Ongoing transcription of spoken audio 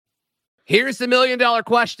Here's the $1,000,000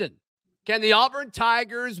 question. Can the Auburn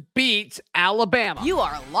Tigers beat Alabama? You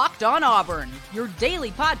are Locked On Auburn, your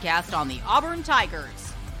daily podcast on the Auburn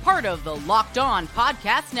Tigers. Part of the Locked On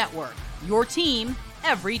Podcast Network, your team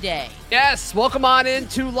every day. Yes, welcome on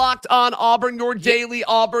into Locked On Auburn, your daily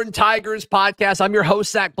Auburn Tigers podcast. I'm your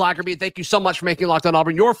host, Zach Blackerby. Thank you so much for making Locked On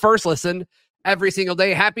Auburn your first listen every single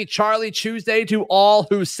day. Happy Charlie Tuesday to all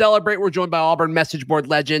who celebrate. We're joined by Auburn message board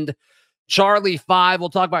legend Charlie 5. We'll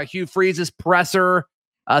talk about Hugh Freeze's presser,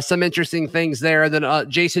 some interesting things there. Then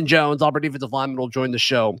Jason Jones, Auburn defensive lineman, will join the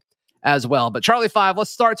show as well. But Charlie 5, let's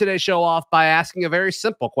start today's show off by asking a very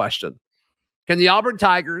simple question. Can the Auburn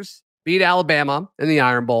Tigers beat Alabama in the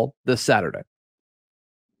Iron Bowl this Saturday?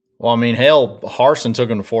 Well, I mean, hell, Harsin took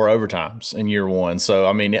them to 4 overtimes in year one. So,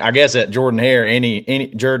 I mean, I guess at Jordan Hare,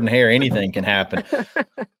 anything can happen.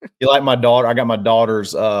 You like my daughter? I got my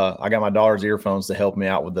daughter's earphones to help me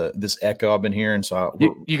out with this echo I've been hearing. So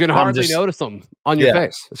you can hardly notice them on your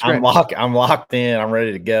face. I'm locked in. I'm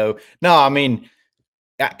ready to go. No, I mean,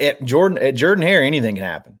 at Jordan Hare, anything can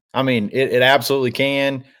happen. I mean, it absolutely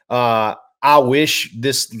can. I wish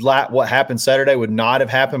what happened Saturday would not have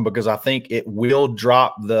happened, because I think it will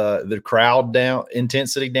drop the crowd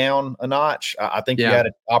intensity down a notch. I think you had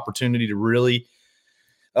an opportunity to really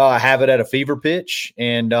have it at a fever pitch.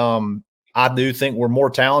 And I do think we're more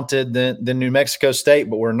talented than New Mexico State,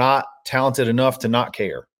 but we're not talented enough to not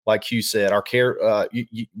care. Like Hugh said,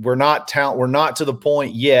 we're not to the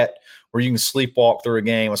point yet where you can sleepwalk through a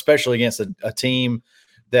game, especially against a team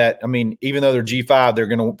that, I mean, even though they're G5, they're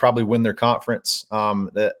going to probably win their conference.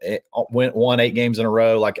 Won 8 games in a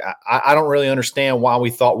row. Like, I don't really understand why we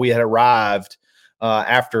thought we had arrived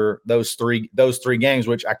after those three games,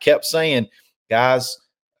 which I kept saying, guys,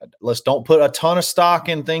 let's don't put a ton of stock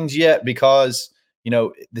in things yet, because, you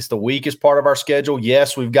know, this is the weakest part of our schedule.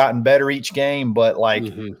 Yes, we've gotten better each game, but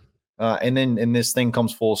and then this thing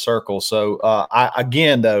comes full circle. So I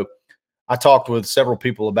talked with several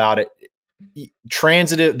people about it. The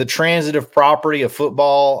transitive property of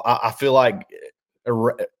football, I feel like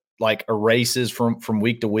erases from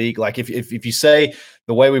week to week. Like if you say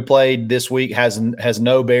the way we played this week has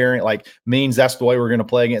no bearing, like means that's the way we're going to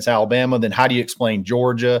play against Alabama, then how do you explain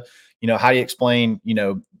Georgia? You know, how do you explain, you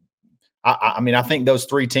know, I mean, I think those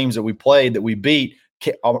 3 teams that we played, that we beat,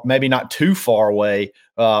 maybe not too far away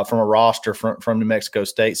from a roster from New Mexico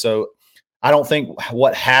State. So I don't think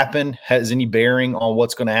what happened has any bearing on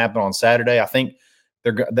what's going to happen on Saturday. I think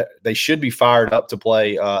they should be fired up to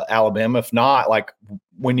play Alabama. If not, like,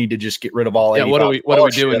 we need to just get rid of all 85 what are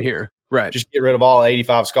we doing here? Right. Just get rid of all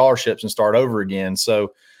 85 scholarships and start over again.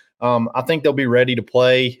 So I think they'll be ready to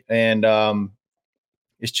play. And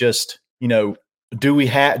it's just, you know, do we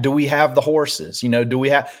have the horses? You know,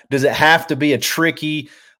 does it have to be a tricky,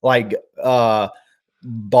 like,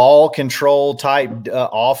 ball control type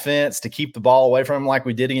offense to keep the ball away from him, like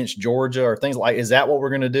we did against Georgia, or things like, is that what we're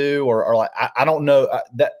going to do? Or like, I don't know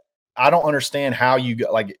that. I don't understand how you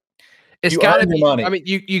go, like, it's got to be money. I mean,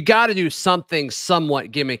 you got to do something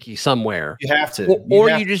somewhat gimmicky somewhere. You have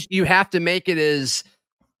to, you have to make it as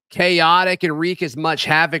chaotic and wreak as much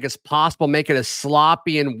havoc as possible. Make it as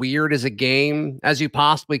sloppy and weird as a game as you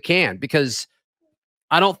possibly can, because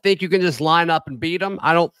I don't think you can just line up and beat them.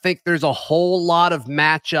 I don't think there's a whole lot of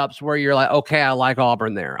matchups where you're like, okay, I like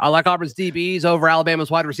Auburn there. I like Auburn's DBs over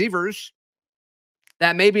Alabama's wide receivers.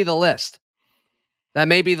 That may be the list. That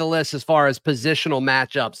may be the list as far as positional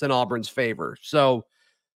matchups in Auburn's favor. So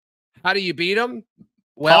how do you beat them?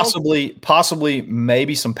 Well, possibly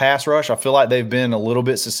maybe some pass rush. I feel like they've been a little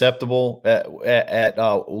bit susceptible at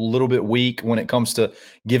a little bit weak when it comes to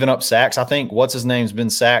giving up sacks. I think what's his name's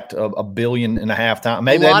been sacked a 1.5 billion times.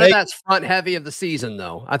 Maybe a lot of that's front heavy of the season,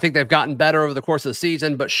 though. I think they've gotten better over the course of the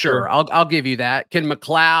season, but sure. I'll give you that. Can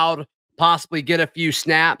McLeod possibly get a few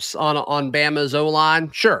snaps on Bama's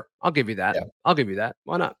O-line? Sure, I'll give you that. Yeah. I'll give you that.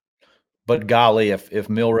 Why not? But golly, if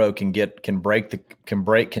Milroe can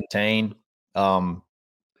contain.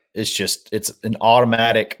 It's an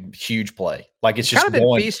automatic huge play. Like, it's just kind of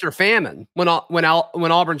been feast or famine when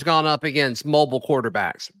Auburn's gone up against mobile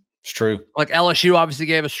quarterbacks. It's true. Like, LSU obviously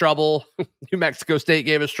gave us trouble. New Mexico State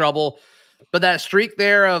gave us trouble. But that streak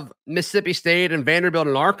there of Mississippi State and Vanderbilt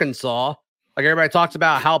and Arkansas, like, everybody talks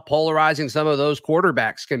about how polarizing some of those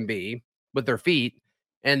quarterbacks can be with their feet.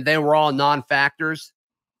 And they were all non-factors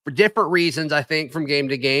for different reasons, I think, from game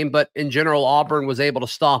to game. But in general, Auburn was able to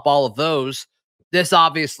stop all of those. This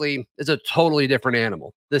obviously is a totally different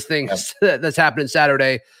animal. This thing that's happening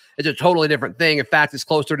Saturday is a totally different thing. In fact, it's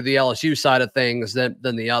closer to the LSU side of things than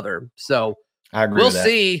the other. So I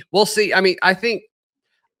agree. We'll see. I mean, I think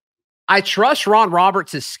I trust Ron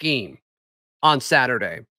Roberts' scheme on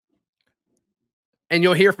Saturday. And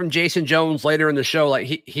you'll hear from Jason Jones later in the show, like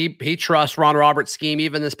he trusts Ron Roberts' scheme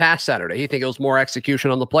even this past Saturday. He thinks it was more execution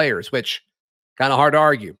on the players, which kind of hard to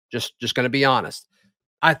argue. Just going to be honest.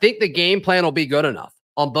 I think the game plan will be good enough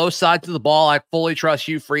on both sides of the ball. I fully trust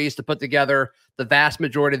Hugh Freeze to put together the vast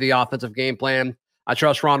majority of the offensive game plan. I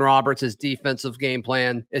trust Ron Roberts' defensive game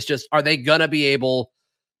plan. It's just, are they going to be able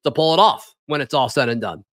to pull it off when it's all said and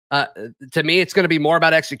done? To me, it's going to be more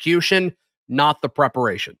about execution, not the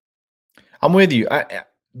preparation. I'm with you.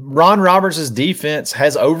 Ron Roberts' defense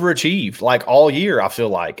has overachieved like all year, I feel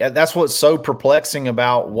like. That's what's so perplexing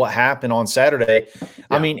about what happened on Saturday. Yeah.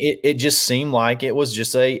 I mean, it just seemed like it was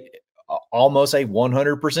just almost a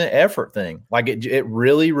 100% effort thing. Like it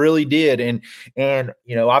really, really did. And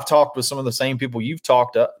you know, I've talked with some of the same people you've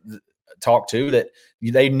talked to that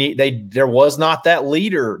there was not that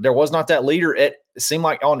leader. There was not that leader. It seemed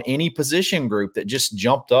like on any position group that just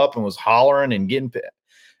jumped up and was hollering and getting.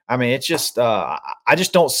 I mean, it's just I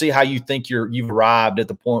just don't see how you think you've arrived at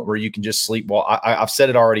the point where you can just sleepwalk. I've said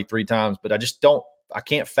it already 3 times, but I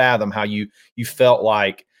can't fathom how you felt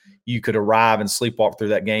like you could arrive and sleepwalk through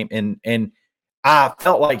that game. And I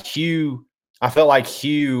felt like Hugh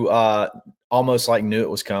almost like knew it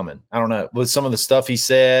was coming. I don't know, with some of the stuff he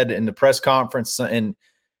said in the press conference, and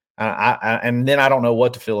then I don't know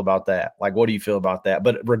what to feel about that. Like, what do you feel about that?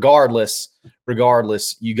 But regardless,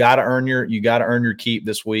 you got to earn your keep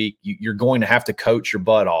this week. You're going to have to coach your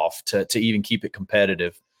butt off to even keep it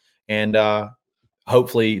competitive. And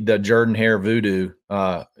hopefully the Jordan Hare voodoo,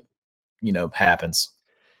 happens.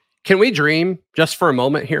 Can we dream just for a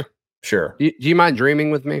moment here? Sure. Do you mind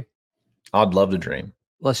dreaming with me? I'd love to dream.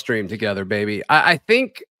 Let's dream together, baby. I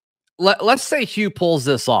think let's say Hugh pulls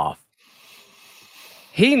this off.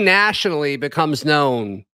 He nationally becomes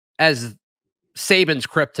known as Saban's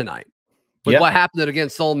kryptonite with what happened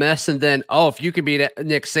against Ole Miss. And then, if you could beat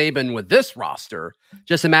Nick Saban with this roster,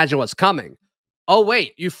 just imagine what's coming. Oh,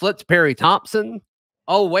 wait, you flipped Perry Thompson.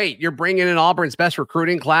 Oh, wait, you're bringing in Auburn's best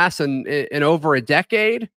recruiting class in over a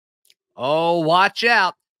decade. Oh, watch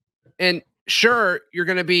out. And sure, you're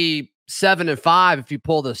going to be 7-5 if you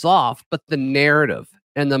pull this off, but the narrative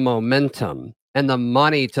and the momentum and the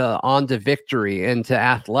money on to victory and to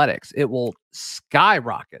athletics, it will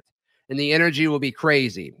skyrocket and the energy will be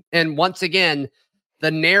crazy. And once again,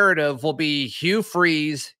 the narrative will be Hugh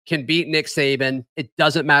Freeze can beat Nick Saban. It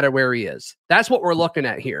doesn't matter where he is. That's what we're looking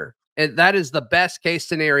at here. And that is the best case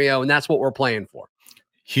scenario. And that's what we're playing for.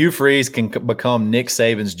 Hugh Freeze can become Nick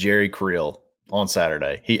Saban's Jerry Creel on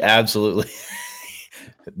Saturday. He absolutely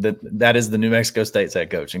that is the New Mexico State's head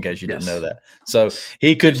coach, in case you didn't know that. So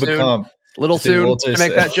he could become little soon to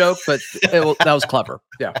make that joke, but that was clever.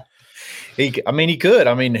 Yeah. He could.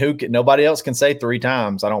 I mean, nobody else can say 3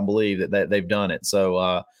 times. I don't believe that they've done it.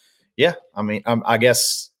 So, yeah. I mean, I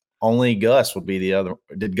guess only Gus would be the other.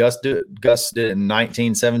 Did Gus do it? Gus did it in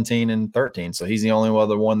 19, 17, and 13. So he's the only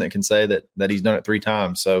other one that can say that he's done it 3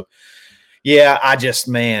 times. So, yeah,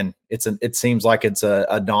 it seems like it's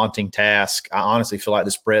a daunting task. I honestly feel like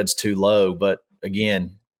the spread's too low. But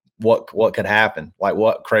again, what could happen? Like,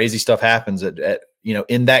 what crazy stuff happens at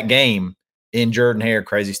in that game in Jordan Hare?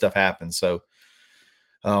 Crazy stuff happens. So,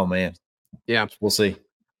 oh man, yeah, we'll see.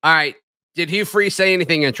 All right, did Hugh Freeze say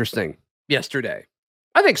anything interesting yesterday?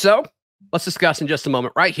 I think so. Let's discuss in just a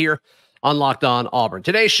moment right here on Locked On Auburn.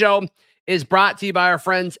 Today's show is brought to you by our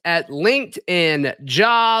friends at LinkedIn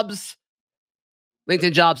Jobs.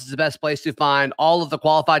 LinkedIn Jobs is the best place to find all of the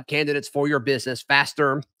qualified candidates for your business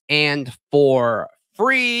faster and for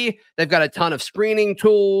free. They've got a ton of screening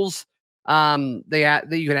tools. You can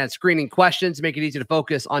add screening questions to make it easy to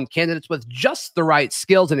focus on candidates with just the right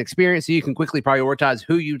skills and experience, so you can quickly prioritize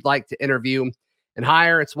who you'd like to interview and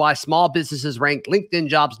hire. It's why small businesses rank LinkedIn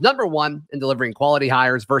Jobs #1 in delivering quality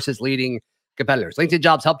hires versus leading competitors. LinkedIn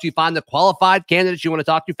Jobs helps you find the qualified candidates you want to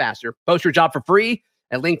talk to faster. Post your job for free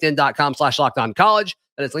at linkedin.com/lockedoncollege.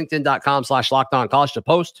 That is linkedin.com/lockedoncollege to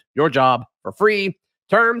post your job for free.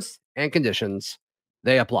 Terms and conditions,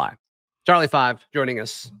 they apply. Charlie 5 joining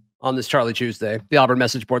us on this Charlie Tuesday, the Auburn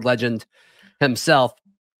message board legend himself.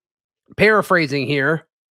 Paraphrasing here.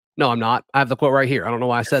 No, I'm not. I have the quote right here. I don't know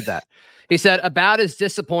why I said that. He said, about as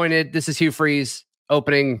disappointed, this is Hugh Freeze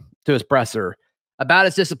opening to his presser, about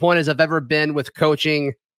as disappointed as I've ever been with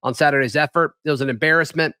coaching on Saturday's effort. It was an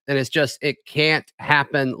embarrassment, and it can't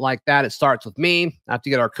happen like that. It starts with me. I have to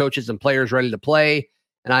get our coaches and players ready to play,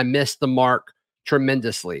 and I missed the mark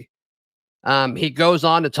tremendously. He goes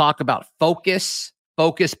on to talk about focus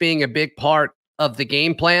being a big part of the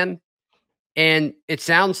game plan. And it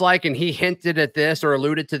sounds like, and he hinted at this or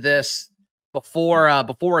alluded to this before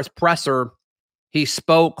his presser, he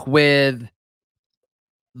spoke with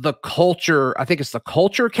the culture, I think it's the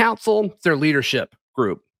culture council, it's their leadership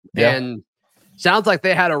group. Yeah. And sounds like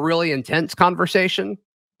they had a really intense conversation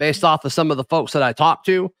based off of some of the folks that I talked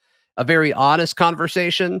to, a very honest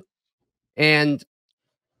conversation, and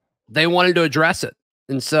they wanted to address it.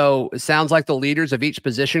 And so it sounds like the leaders of each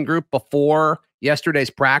position group before yesterday's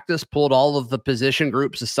practice pulled all of the position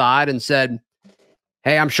groups aside and said,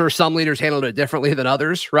 hey, I'm sure some leaders handled it differently than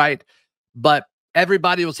others, right? But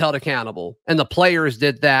everybody was held accountable, and the players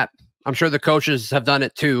did that. I'm sure the coaches have done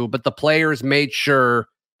it too, but the players made sure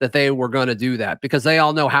that they were going to do that because they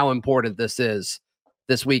all know how important this is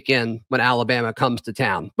this weekend when Alabama comes to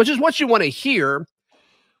town, which is what you want to hear,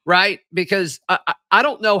 right? Because I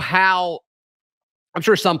don't know how, I'm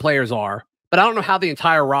sure some players are, but I don't know how the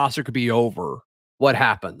entire roster could be over what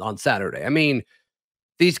happened on Saturday. I mean,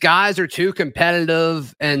 these guys are too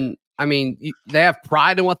competitive, and I mean, they have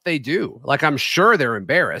pride in what they do. Like, I'm sure they're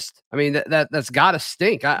embarrassed. I mean, that's got to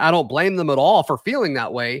stink. I don't blame them at all for feeling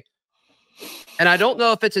that way. And I don't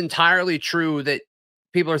know if it's entirely true that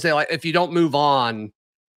people are saying, like, if you don't move on,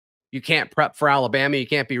 you can't prep for Alabama, you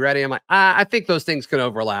can't be ready. I'm like, I think those things can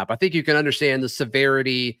overlap. I think you can understand the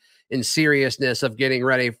severity and seriousness of getting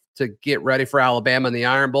ready for Alabama in the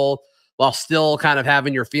Iron Bowl while still kind of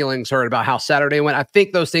having your feelings hurt about how Saturday went. I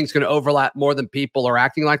think those things can overlap more than people are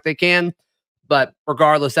acting like they can. But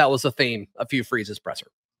regardless, that was the theme of Hugh Freeze's presser.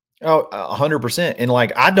 Oh, 100%. And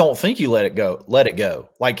like, I don't think you let it go. Let it go.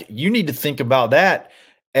 Like, you need to think about that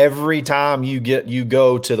every time you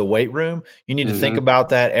go to the weight room. You need to think about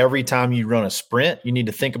that every time you run a sprint. You need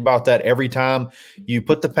to think about that every time you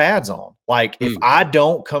put the pads on. Like, if I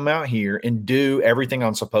don't come out here and do everything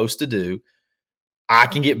I'm supposed to do, I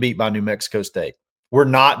can get beat by New Mexico State. We're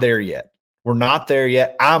not there yet. We're not there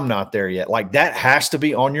yet. I'm not there yet. Like, that has to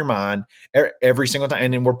be on your mind every single time.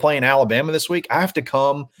 And then we're playing Alabama this week. I have to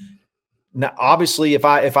come. Now, obviously, if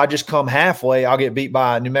I just come halfway, I'll get beat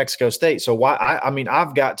by New Mexico State. So I mean,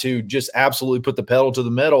 I've got to just absolutely put the pedal to the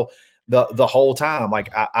metal the whole time. Like,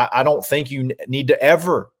 I don't think you need to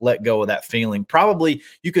ever let go of that feeling. Probably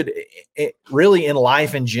you could really in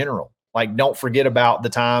life in general. Like, don't forget about the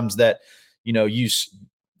times that, you know,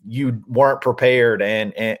 you weren't prepared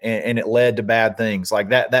and it led to bad things. Like,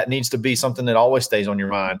 that needs to be something that always stays on your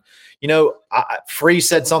mind. You know, Free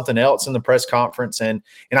said something else in the press conference, and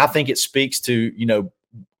I think it speaks to, you know,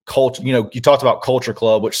 culture. You know, you talked about Culture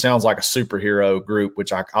Club, which sounds like a superhero group,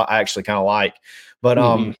 which I actually kind of like. But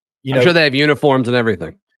you know, I'm sure they have uniforms and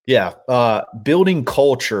everything. Yeah, building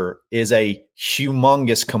culture is a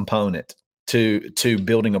humongous component to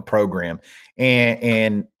building a program,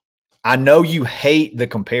 and I know you hate the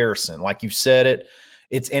comparison, like you said it.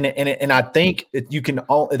 It's and I think you can.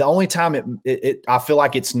 The only time I feel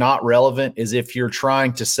like it's not relevant is if you're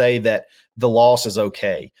trying to say that the loss is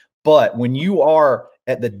okay. But when you are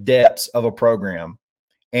at the depths of a program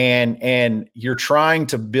and you're trying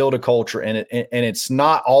to build a culture and it's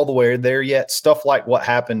not all the way there yet, stuff like what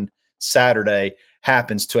happened Saturday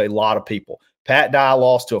happens to a lot of people. Pat Dye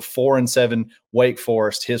lost to a 4-7 Wake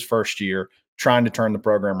Forest his first year, trying to turn the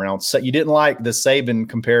program around. So you didn't like the Saban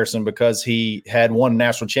comparison because he had won a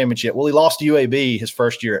national championship. Well, he lost to UAB his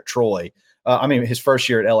first year at Troy. His first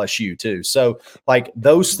year at LSU too. So like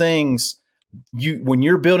those things, when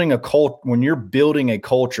you're building a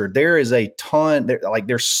culture, there is a ton there. Like,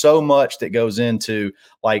 there's so much that goes into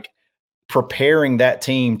like preparing that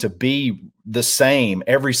team to be the same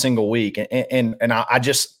every single week. And I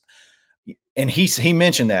just, and he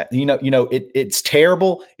mentioned that, it's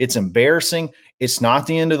terrible. It's embarrassing. It's not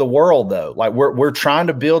the end of the world though. Like, we're trying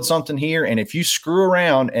to build something here. And if you screw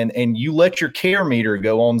around and you let your care meter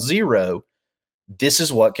go on zero, this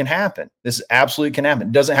is what can happen. This absolutely can happen.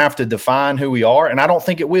 It doesn't have to define who we are. And I don't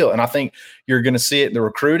think it will. And I think you're going to see it in the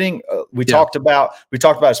recruiting. We talked about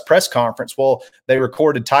his press conference. Well, they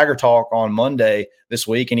recorded Tiger Talk on Monday this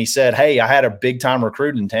week. And he said, hey, I had a big time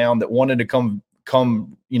recruit in town that wanted to come,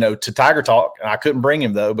 to Tiger Talk. And I couldn't bring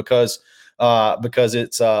him though, because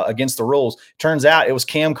it's against the rules. Turns out it was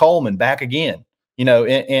Cam Coleman back again,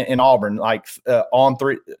 in Auburn, like on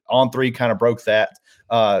three kind of broke that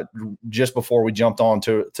just before we jumped on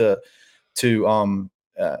to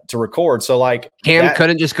record. So like Cam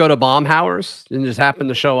couldn't just go to Baumhauer's and just happen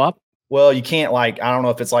to show up. Well, you can't, like, I don't know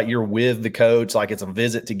if it's like you're with the coach, like it's a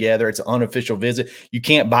visit together. It's an unofficial visit. You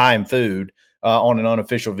can't buy him food on an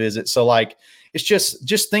unofficial visit. So like, it's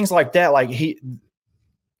just things like that. Like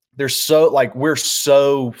we're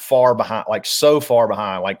so far behind,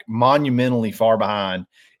 like monumentally far behind.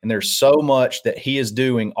 And there's so much that he is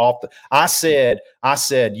doing I said,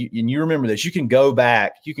 and you remember this, you can go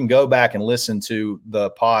back and listen to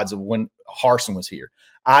the pods of when Harsin was here.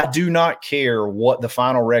 I do not care what the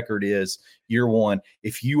final record is year one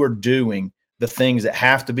if you are doing the things that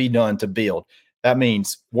have to be done to build. That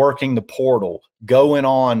means working the portal, going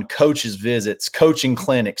on coaches' visits, coaching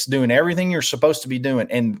clinics, doing everything you're supposed to be doing.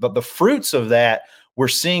 And but the fruits of that we're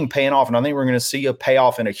seeing paying off. And I think we're going to see a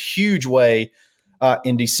payoff in a huge way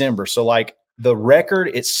in December. So like the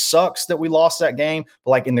record, it sucks that we lost that game.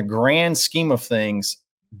 But like in the grand scheme of things,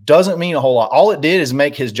 doesn't mean a whole lot. All it did is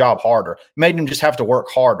make his job harder. Made him just have to work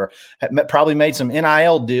harder. Probably made some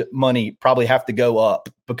NIL money probably have to go up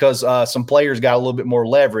because some players got a little bit more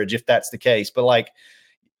leverage if that's the case. But like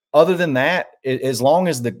other than that, as long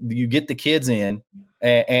as you get the kids in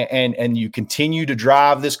and you continue to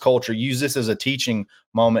drive this culture, use this as a teaching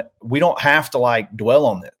moment, we don't have to like dwell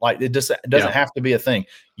on it. Like it doesn't have to be a thing.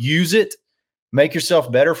 Use it, make yourself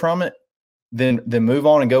better from it. Then move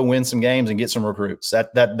on and go win some games and get some recruits.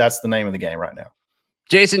 That's the name of the game right now.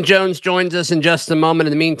 Jason Jones joins us in just a moment.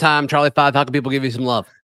 In the meantime, Charlie 5, how can people give you some love?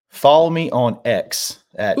 Follow me on X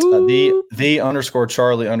at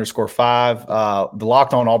the_Charlie_5. The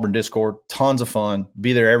Locked On Auburn Discord, tons of fun.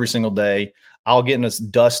 Be there every single day. I'll get us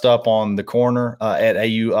dust up on the corner at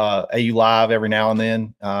AU Live every now and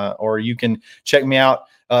then, or you can check me out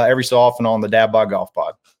every so often on the Dad Bod Golf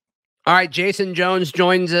Pod. All right, Jason Jones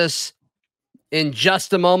joins us in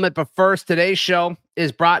just a moment. But first, today's show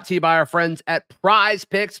is brought to you by our friends at Prize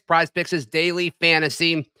Picks. Prize Picks is daily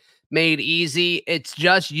fantasy made easy. It's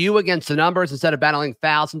just you against the numbers instead of battling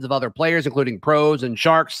thousands of other players, including pros and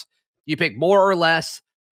sharks. You pick more or less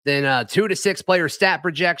than 2 to 6 player stat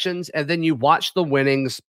projections, and then you watch the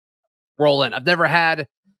winnings roll in. I've never had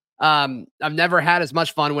as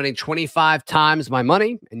much fun winning 25 times my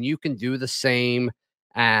money, and you can do the same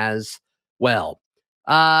as well.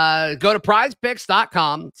 Go to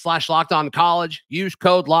prizepicks.com/lockedoncollege. Use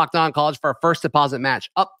code lockedoncollege for a first deposit match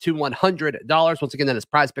up to $100. Once again, that is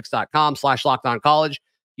prizepicks.com/lockedoncollege.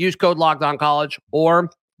 Use code lockedoncollege or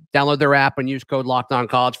download their app and use code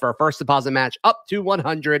lockedoncollege for a first deposit match up to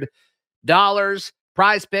 $100.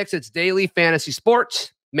 Prize Picks, it's daily fantasy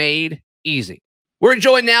sports made easy. We're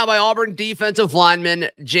joined now by Auburn defensive lineman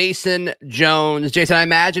Jason Jones. Jason, I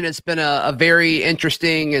imagine it's been a very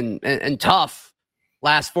interesting and tough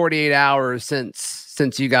last 48 hours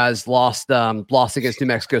since you guys lost against New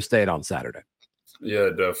Mexico State on Saturday. Yeah,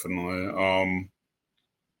 definitely.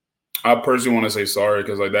 I personally want to say sorry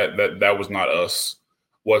because like that was not us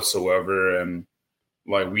whatsoever, and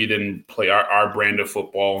like we didn't play our brand of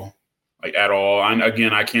football like at all. And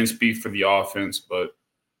again, I can't speak for the offense, but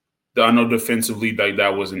I know defensively like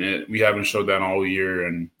that wasn't it. We haven't showed that all year,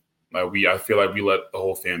 and like I feel like we let the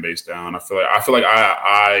whole fan base down. I feel like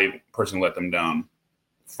I personally let them down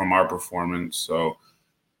from our performance. So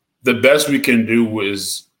the best we can do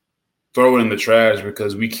is throw it in the trash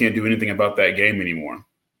because we can't do anything about that game anymore.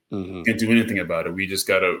 Mm-hmm. Can't do anything about it. We just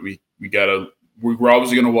gotta we're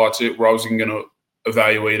obviously gonna watch it. We're obviously gonna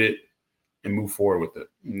evaluate it and move forward with it.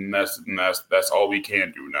 And that's all we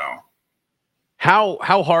can do now. How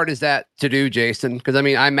hard is that to do, Jason? Because I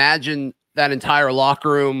mean, I imagine that entire locker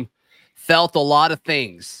room felt a lot of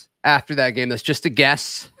things after that game. That's just a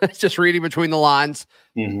guess. It's just reading between the lines.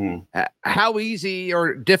 Mm-hmm. How easy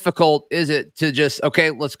or difficult is it to just, okay,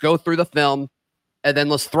 let's go through the film and then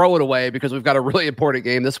let's throw it away because we've got a really important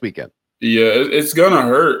game this weekend? Yeah, it's gonna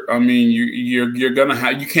hurt. I mean, you're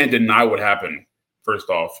gonna you can't deny what happened. First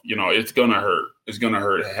off, it's gonna hurt. It's gonna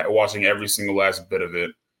hurt watching every single last bit of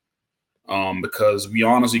it, because we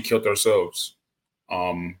honestly killed ourselves.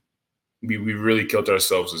 We really killed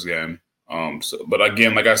ourselves this game. But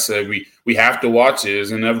again, like I said, we have to watch it.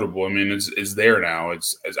 It's inevitable. I mean, it's there now.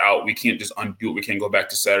 It's out. We can't just undo it. We can't go back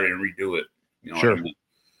to Saturday and redo it. Sure. What I mean?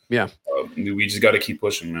 Yeah. We just got to keep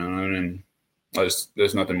pushing, man. I mean,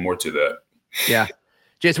 there's nothing more to that. Yeah.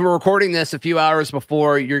 Jason, we're recording this a few hours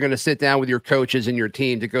before you're going to sit down with your coaches and your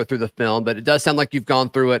team to go through the film, but it does sound like you've gone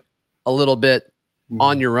through it a little bit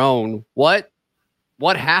on your own. What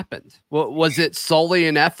happened? Was it solely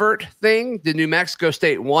an effort thing? Did New Mexico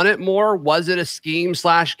State want it more? Was it a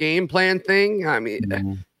scheme/game plan thing? I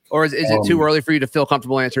mean, or is it too early for you to feel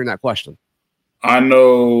comfortable answering that question? I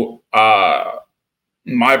know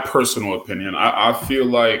my personal opinion. I feel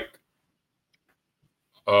like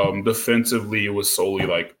defensively it was solely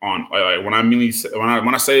like on when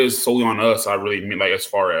I say it's solely on us, I really mean like as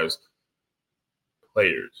far as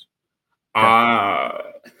players. Okay. I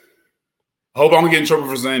hope I'm gonna get in trouble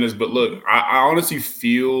for saying this, but look, I honestly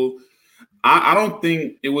feel I don't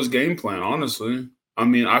think it was game plan, honestly. I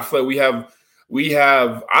mean, I feel like I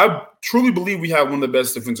truly believe we have one of the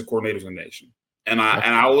best defensive coordinators in the nation. And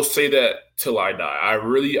I will say that till I die.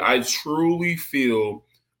 I truly feel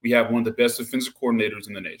We have one of the best defensive coordinators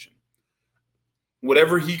in the nation.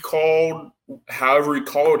 Whatever he called, however he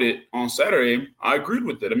called it on Saturday, I agreed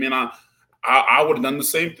with it. I mean, I would have done the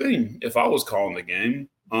same thing if I was calling the game.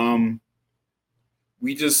 And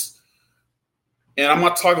I'm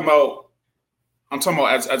talking about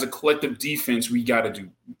as a collective defense, we got to do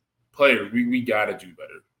players. We got to do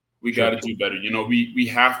better. We got to do better. You know, we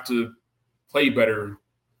have to play better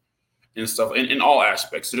and stuff in all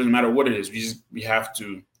aspects. It doesn't matter what it is. We have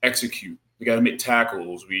to execute. We got to make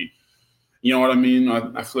tackles. You know what I mean?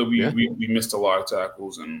 I feel like we missed a lot of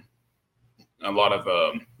tackles and a lot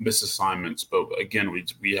of missed assignments. But again,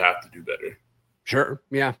 we have to do better. Sure.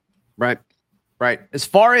 Yeah. Right. As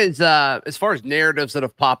far as narratives that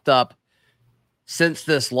have popped up since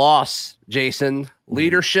this loss, Jason,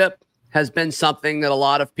 leadership has been something that a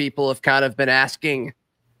lot of people have kind of been asking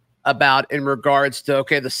about in regards to,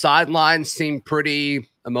 okay, the sidelines seem pretty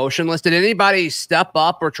emotionless. Did anybody step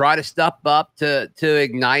up or try to step up to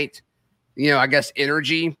ignite, I guess,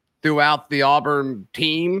 energy throughout the Auburn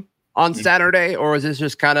team on Saturday? Or is this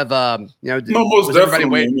just kind of, no, most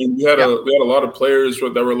definitely. I mean, we had a lot of players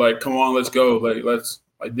that were like, come on, let's go.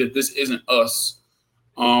 This isn't us.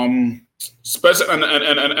 Especially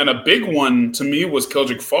and a big one to me was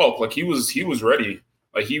Keldrick Falk. Like he was ready.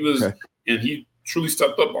 Like he was, and he truly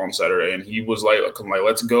stepped up on Saturday, and he was like,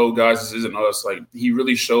 let's go, guys. This isn't us. Like he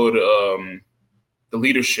really showed the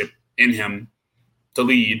leadership in him to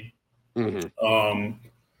lead. Mm-hmm.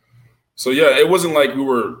 So yeah, it wasn't like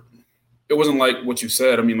what you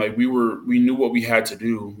said. I mean, like we knew what we had to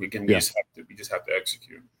do. Again, we just have to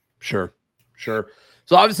execute. Sure. So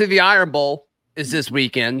obviously the Iron Bowl is this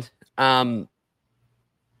weekend. We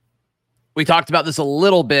talked about this a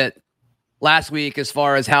little bit last week as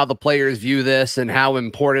far as how the players view this and how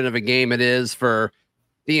important of a game it is for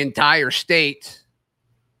the entire state.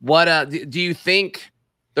 What do you think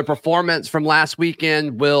the performance from last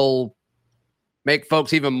weekend will make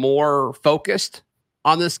folks even more focused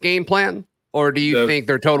on this game plan, or do you think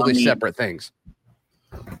they're totally separate things?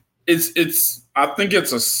 I think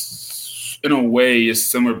in a way it's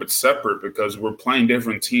similar but separate because we're playing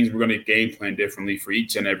different teams. We're going to game plan differently for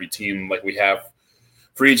each and every team, like we have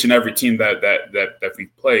for each and every team that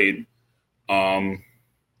we've played. I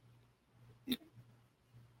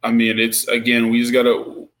mean, it's again,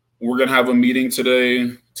 we're gonna have a meeting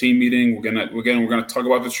today, team meeting. We're gonna talk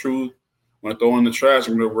about the truth. We're gonna throw in the trash.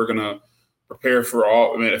 We're gonna prepare for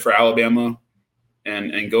Alabama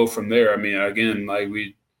and go from there. I mean, again, like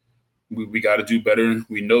we got to do better.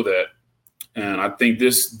 We know that. And I think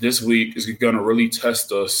this week is going to really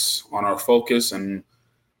test us on our focus and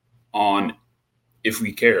on if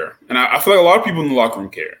we care. And I feel like a lot of people in the locker room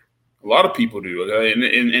care. A lot of people do. Okay? And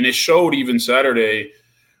it showed even Saturday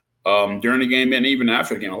during the game and even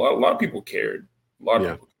after the game. A lot of people cared. A lot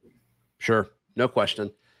of people cared. Sure. No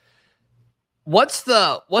question. What's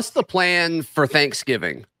the plan for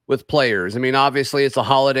Thanksgiving with players? I mean, obviously it's a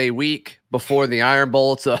holiday week before the Iron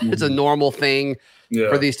Bowl. It's a normal thing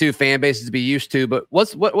for these two fan bases to be used to. But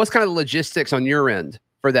what's kind of the logistics on your end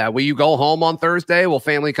for that? Will you go home on Thursday? Will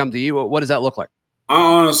family come to you? What does that look like? I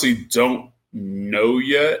honestly don't know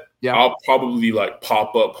yet. Yeah. I'll probably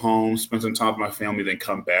pop up home, spend some time with my family, then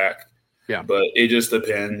come back. Yeah. But it just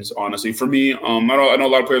depends, honestly. For me, I know a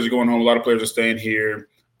lot of players are going home. A lot of players are staying here.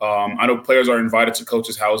 I know players are invited to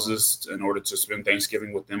coaches' houses in order to spend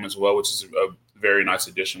Thanksgiving with them as well, which is a very nice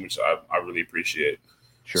addition, which I really appreciate.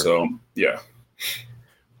 Sure. So, yeah.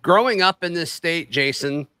 Growing up in this state,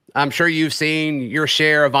 Jason, I'm sure you've seen your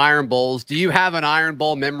share of Iron Bowls. Do you have an Iron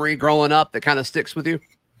Bowl memory growing up that kind of sticks with you?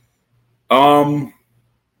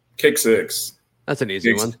 Kick six. That's an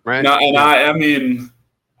easy one, right? No, and I mean,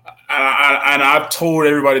 I've told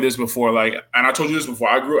everybody this before. And I told you this before.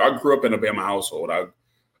 I grew up in a Bama household.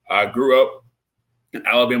 I grew up an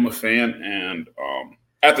Alabama fan, and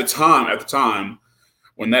at the time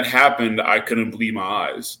when that happened, I couldn't believe my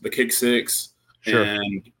eyes. The kick six. Sure.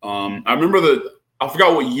 And I remember I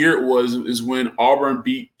forgot what year it was. Is when Auburn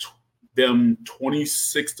beat them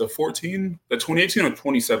 26-14. The 2018 or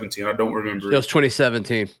 2017? I don't remember. It was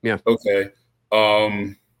 2017. Yeah. Okay.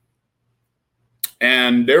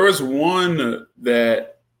 And there was one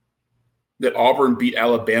that Auburn beat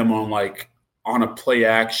Alabama on a play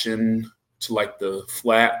action to the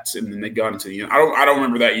flats, and then they got into the. I don't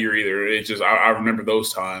remember that year either. It's just I remember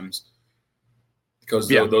those times because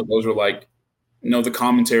those were the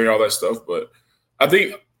commentary and all that stuff. But I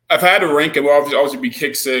think if I had to rank it, well, obviously be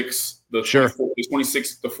kick six, the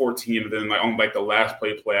 26-14, and then on the last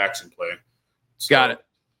play action play. So, got it.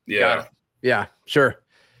 Yeah. Got it. Yeah. Sure.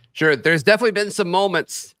 There's definitely been some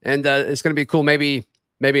moments, and it's going to be cool. Maybe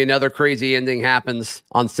maybe another crazy ending happens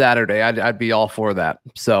on Saturday. I'd be all for that.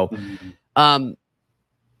 So, in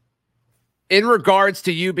regards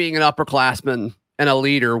to you being an upperclassman and a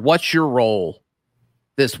leader, what's your role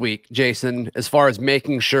this week, Jason, as far as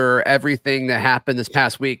making sure everything that happened this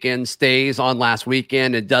past weekend stays on last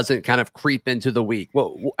weekend and doesn't kind of creep into the week?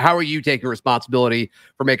 How are you taking responsibility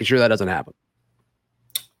for making sure that doesn't happen?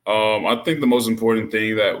 I think the most important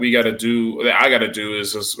thing that I got to do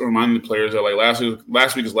is just remind the players that like last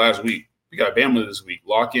week is last week. We got Bama this week.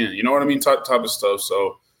 Lock in. You know what I mean? Type of stuff.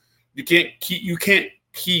 So you can't keep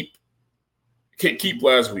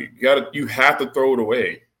last week. You have to throw it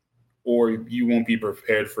away, or you won't be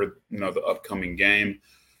prepared for the upcoming game.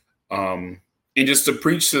 And just to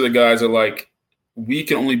preach to the guys that like we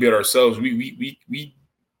can only beat ourselves. We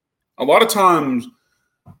a lot of times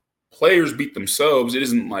players beat themselves. It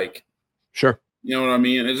isn't like sure. You know what I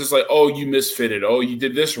mean? It's just like, oh, you misfitted. Oh, you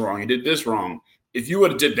did this wrong. You did this wrong. If you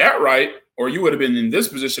would have did that right, or you would have been in this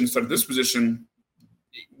position instead of this position,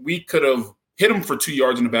 we could have hit them for 2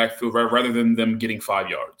 yards in the backfield rather than them getting 5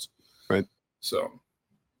 yards. Right. So,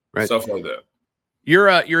 right. Stuff like that. You're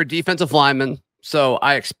a defensive lineman, so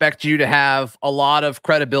I expect you to have a lot of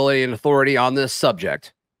credibility and authority on this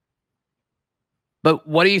subject. But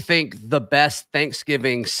what do you think the best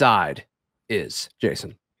Thanksgiving side is,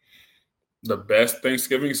 Jason? The best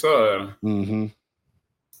Thanksgiving side? Mm-hmm.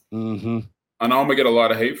 Mm-hmm. I know I'm gonna get a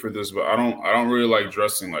lot of hate for this, but I don't really like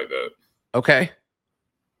dressing like that. Okay.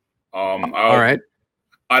 All right.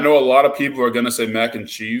 I know a lot of people are gonna say mac and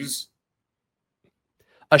cheese.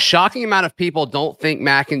 A shocking amount of people don't think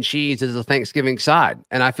mac and cheese is a Thanksgiving side,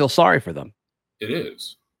 and I feel sorry for them. It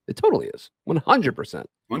is. It totally is. 100%.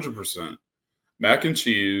 100%. Mac and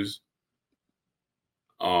cheese.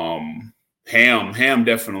 Ham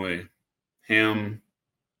definitely. Ham.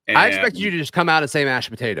 And I expect you to just come out and say mashed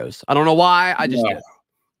potatoes. I don't know why. I just did.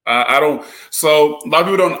 I don't. So a lot of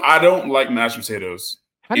people don't. I don't like mashed potatoes.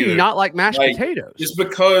 How do you not like mashed potatoes? It's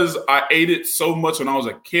because I ate it so much when I was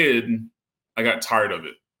a kid. I got tired of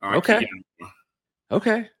it. Okay.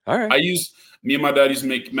 Okay. All right. Me and my dad used to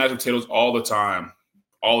make mashed potatoes all the time,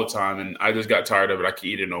 and I just got tired of it. I can't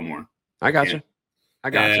eat it no more. I got you.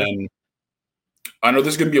 And I know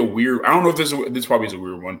this is gonna be a weird. I don't know if this probably is a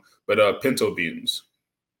weird one, but pinto beans.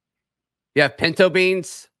 You have pinto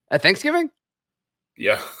beans at Thanksgiving?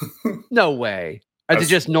 Yeah. No way. Are they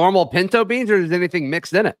just normal pinto beans, or is anything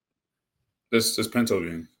mixed in it? This pinto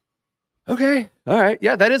beans. Okay. All right.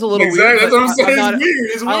 Yeah, that is a little weird. That's what I'm saying.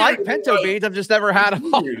 It's weird. I like pinto beans. I've just never had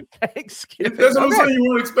them on Thanksgiving. That's what I'm saying. You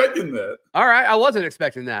weren't expecting that. All right. I wasn't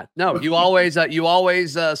expecting that. No, you always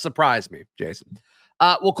surprise me, Jason.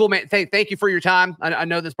 Well, cool, man. Thank you for your time. I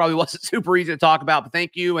know this probably wasn't super easy to talk about, but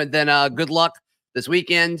thank you. And then good luck this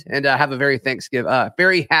weekend, and have a very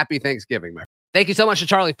happy Thanksgiving, my friend. Thank you so much to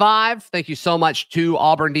Charlie 5. Thank you so much to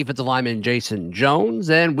Auburn defensive lineman Jason Jones,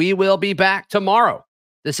 and we will be back tomorrow.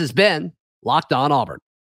 This has been Locked On Auburn.